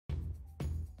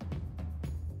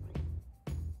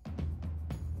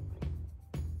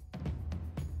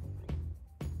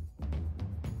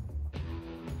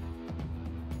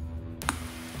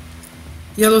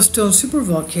Yellowstone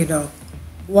supervolcano.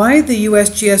 Why the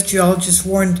USGS geologists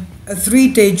warned a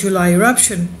 3-day July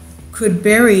eruption could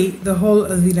bury the whole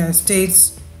of the United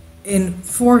States in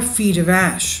 4 feet of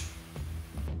ash.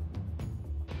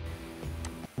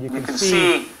 You can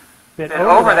see that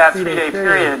over that 3-day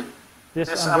period,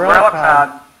 this umbrella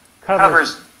cloud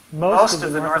covers most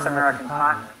of the North American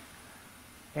continent.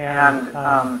 And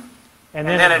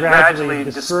then it gradually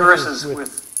disperses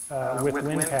with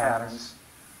wind patterns.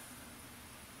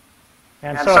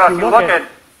 And so if you look at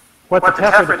what the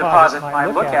tephra deposit might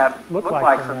look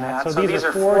like from that, so these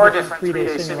are 4 different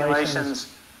 3-day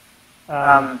simulations,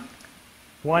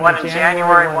 one in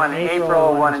January, one in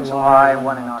April, one in July,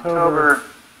 one in October.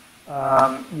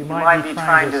 You might be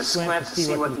trying to squint to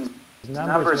see what these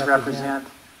numbers represent.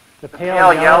 The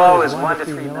pale yellow is 1 to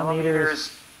 3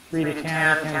 millimeters, 3 to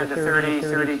 10, 10 to 30,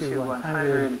 30 to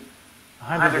 100,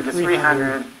 100 to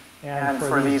 300, and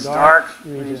for these dark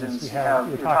regions,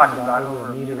 you're talking about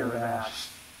over a meter of ash.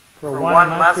 For 1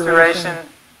 month duration,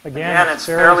 again, it's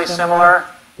fairly similar.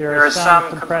 There is some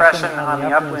compression on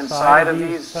the upwind side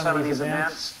of some of these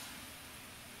events.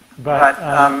 But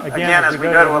again, as we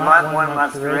go to a 1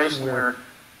 month duration, we're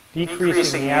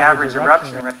decreasing the average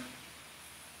eruption rate.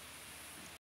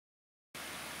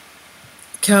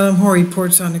 Callum Hoare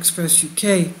reports on Express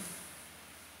UK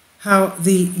how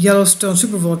the Yellowstone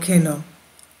supervolcano.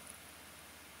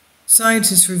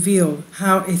 Scientists revealed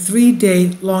how a 3-day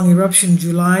long eruption in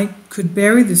July could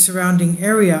bury the surrounding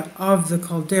area of the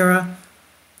caldera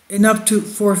in up to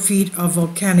 4 feet of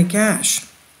volcanic ash.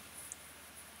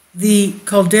 The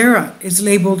caldera is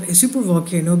labeled a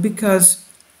supervolcano because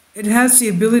it has the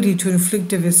ability to inflict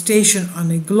devastation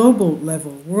on a global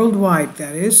level, worldwide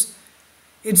that is.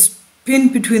 It's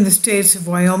pinned between the states of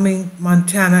Wyoming,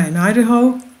 Montana, and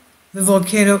Idaho. The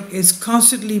volcano is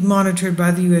constantly monitored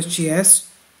by the USGS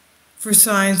for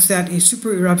signs that a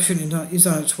super eruption is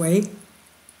on its way.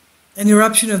 An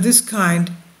eruption of this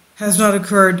kind has not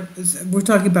occurred, we're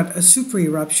talking about a super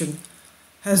eruption,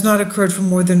 has not occurred for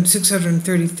more than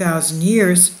 630,000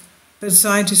 years, but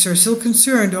scientists are still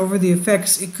concerned over the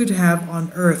effects it could have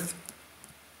on Earth.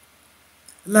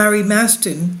 Larry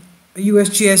Mastin, a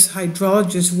USGS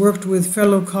hydrologist, worked with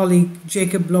fellow colleague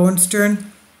Jacob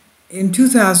Lowenstern in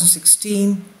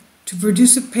 2016 to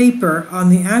produce a paper on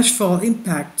the ashfall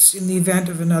impacts in the event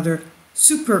of another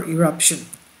super eruption.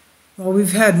 Well,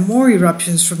 we've had more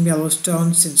eruptions from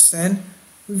Yellowstone since then.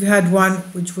 We've had one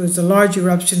which was a large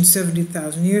eruption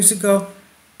 70,000 years ago,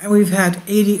 and we've had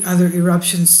 80 other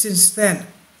eruptions since then.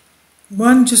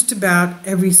 One just about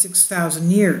every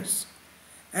 6,000 years.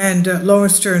 And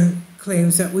Lowenstern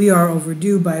claims that we are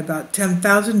overdue by about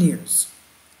 10,000 years.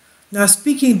 Now,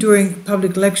 speaking during a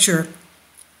public lecture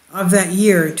of that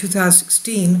year,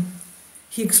 2016,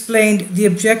 he explained the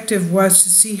objective was to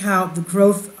see how the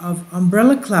growth of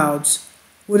umbrella clouds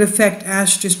would affect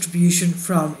ash distribution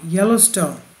from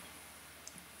Yellowstone.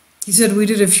 He said we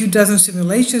did a few dozen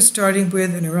simulations starting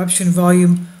with an eruption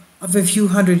volume of a few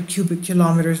hundred cubic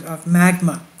kilometers of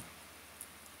magma.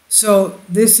 So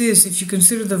this is, if you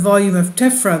consider the volume of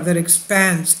tephra that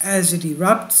expands as it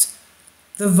erupts,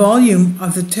 the volume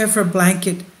of the tephra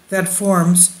blanket that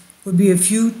forms would be a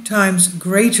few times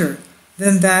greater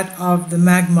than that of the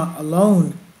magma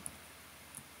alone.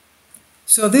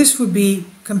 So this would be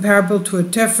comparable to a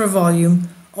tephra volume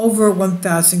over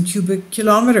 1,000 cubic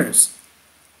kilometers.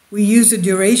 We used a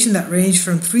duration that ranged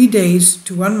from 3 days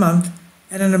to 1 month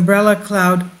and an umbrella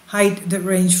cloud height that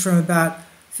ranged from about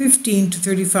 15 to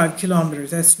 35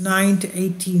 kilometers. That's 9 to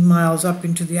 18 miles up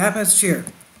into the atmosphere.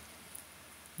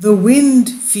 The wind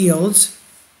fields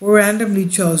were randomly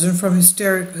chosen from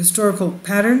historical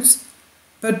patterns,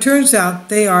 but turns out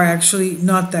they are actually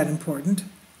not that important.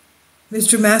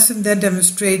 Mr. Masson then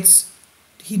demonstrated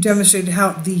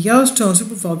how the Yellowstone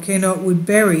supervolcano would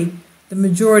bury the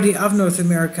majority of North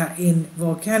America in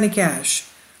volcanic ash,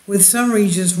 with some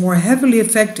regions more heavily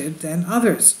affected than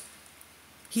others.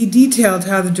 He detailed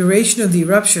how the duration of the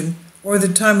eruption or the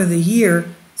time of the year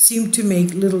seemed to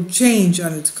make little change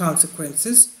on its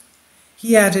consequences.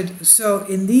 He added, so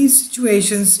in these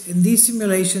situations, in these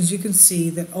simulations, you can see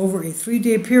that over a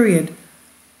 3-day period,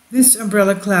 this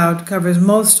umbrella cloud covers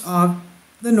most of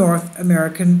the North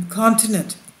American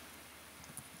continent.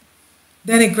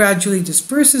 Then it gradually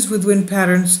disperses with wind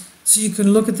patterns, so you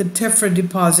can look at the tephra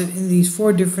deposit in these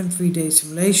 4 different 3-day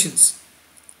simulations.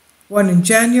 One in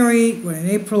January, one in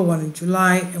April, one in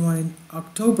July, and one in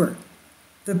October.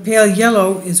 The pale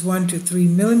yellow is 1 to 3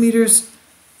 millimeters,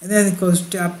 and then it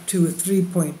goes up to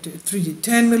 3 to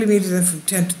 10 millimeters, then from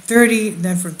 10 to 30,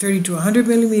 then from 30 to 100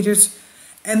 millimeters,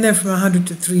 and then from 100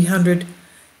 to 300,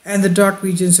 and the dark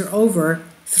regions are over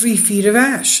 3 feet of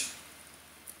ash.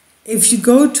 If you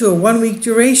go to a 1-week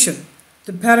duration,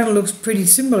 the pattern looks pretty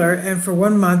similar, and for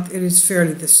 1 month it is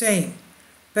fairly the same.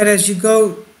 But as you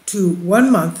go to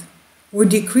 1 month, we're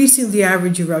decreasing the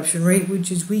average eruption rate,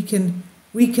 which is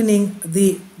weakening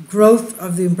the growth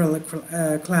of the umbrella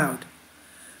cloud.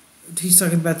 He's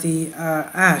talking about the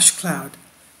ash cloud.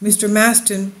 Mr.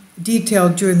 Maston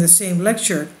detailed during the same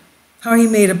lecture how he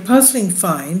made a puzzling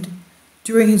find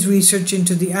during his research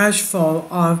into the ash fall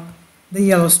of the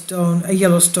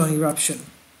Yellowstone eruption.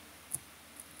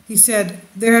 He said,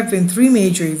 there have been 3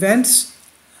 major events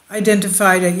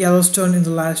identified at Yellowstone in the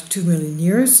last 2 million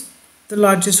years. The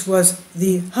largest was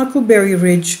the Huckleberry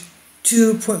Ridge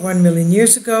 2.1 million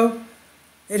years ago.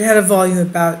 It had a volume of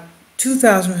about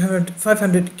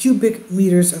 2,500 cubic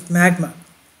meters of magma.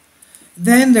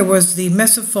 Then there was the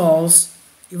Mesa Falls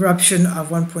eruption of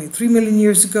 1.3 million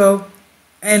years ago,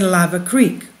 and Lava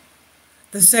Creek,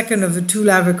 the second of the 2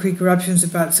 Lava Creek eruptions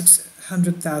about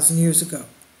 600,000 years ago.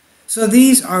 So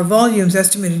these are volumes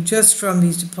estimated just from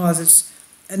these deposits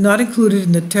and not included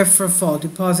in the tephra fall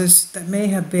deposits that may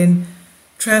have been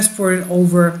transported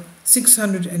over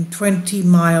 620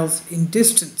 miles in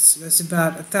distance. That's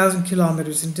about 1,000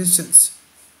 kilometers in distance.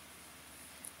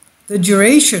 The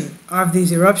duration of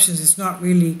these eruptions is not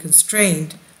really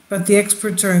constrained, but the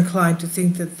experts are inclined to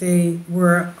think that they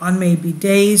were on maybe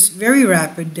days, very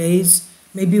rapid days,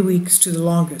 maybe weeks to the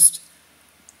longest.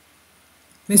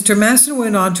 Mr. Masson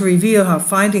went on to reveal how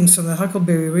findings from the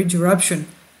Huckleberry Ridge eruption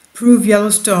prove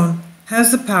Yellowstone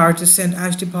has the power to send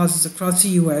ash deposits across the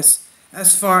U.S.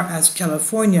 as far as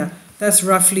California. That's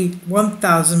roughly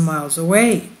 1,000 miles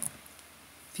away.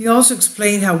 He also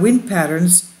explained how wind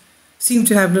patterns seem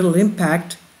to have little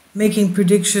impact, making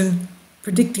predicting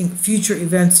future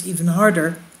events even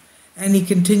harder. And he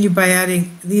continued by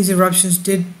adding, these eruptions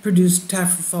did produce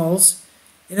tephra falls.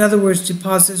 In other words,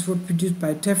 deposits were produced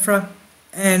by tephra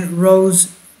and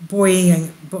rose buoyantly,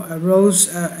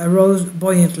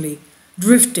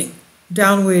 drifting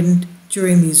downwind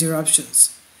during these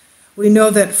eruptions. We know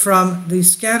that from the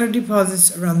scattered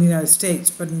deposits around the United States,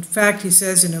 but in fact, he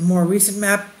says in a more recent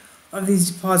map of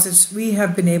these deposits, we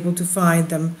have been able to find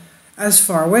them as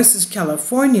far west as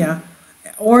California,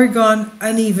 Oregon,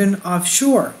 and even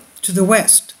offshore to the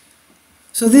west.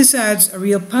 So this adds a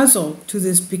real puzzle to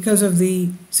this because of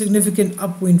the significant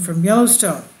upwind from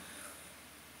Yellowstone.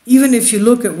 Even if you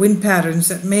look at wind patterns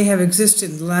that may have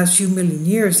existed in the last few million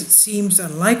years, it seems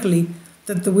unlikely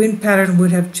that the wind pattern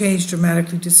would have changed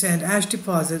dramatically to send ash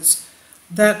deposits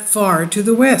that far to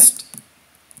the west.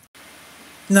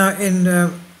 Now, in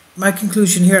my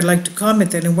conclusion here, I'd like to comment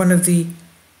that in one of the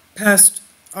past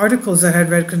articles that I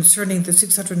had read concerning the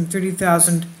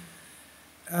 630,000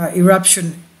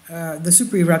 eruption, the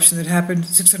super eruption that happened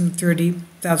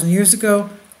 630,000 years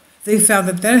ago, they found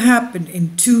that that happened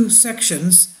in 2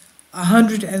 sections,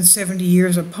 170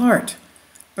 years apart,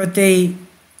 but they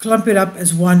clump it up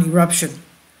as one eruption.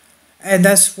 And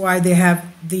that's why they have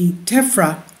the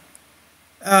tephra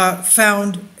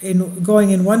found in going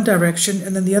in one direction,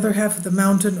 and then the other half of the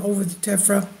mountain over the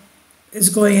tephra is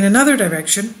going in another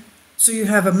direction. So you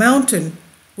have a mountain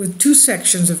with 2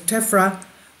 sections of tephra.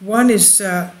 One is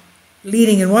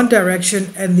leading in one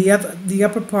direction, and the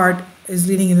upper part is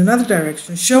leading in another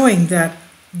direction, showing that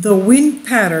the wind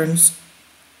patterns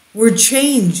were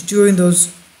changed during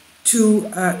those 2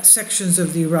 sections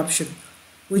of the eruption,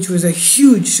 which was a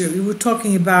huge, we were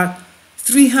talking about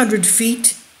 300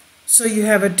 feet. So you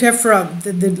have a tephra,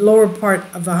 the lower part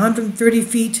of 130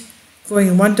 feet going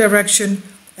in one direction,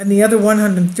 and the other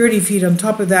 130 feet on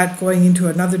top of that going into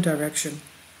another direction.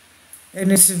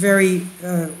 And it's a very,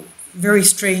 very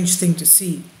strange thing to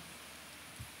see.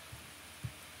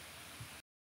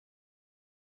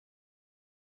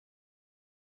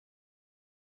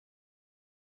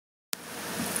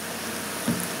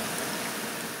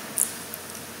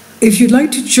 If you'd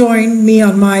like to join me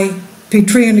on my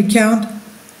Patreon account,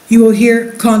 you will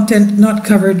hear content not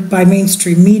covered by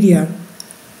mainstream media.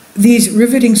 These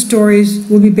riveting stories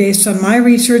will be based on my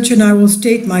research, and I will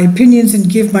state my opinions and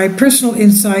give my personal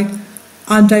insight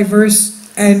on diverse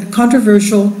and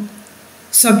controversial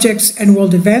subjects and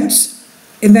world events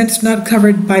not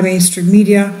covered by mainstream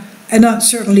media, and not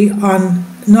supported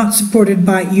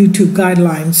by YouTube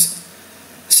guidelines.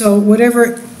 So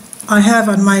whatever I have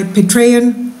on my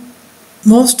Patreon,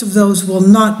 most of those will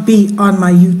not be on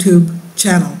my YouTube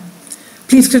channel.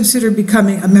 Please consider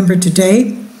becoming a member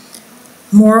today.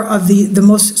 More of the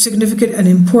most significant and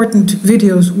important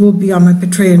videos will be on my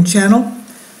Patreon channel.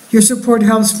 Your support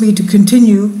helps me to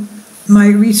continue my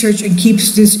research and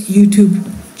keeps this YouTube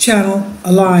channel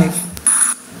alive.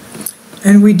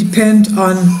 And we depend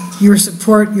on your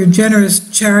support, your generous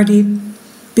charity,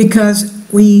 because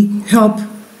we help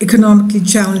economically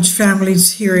challenged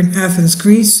families here in Athens,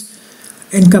 Greece,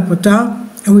 in Kapota,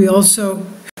 and we also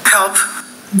help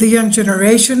the young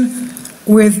generation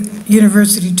with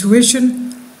university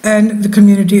tuition and the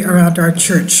community around our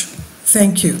church.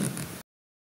 Thank you.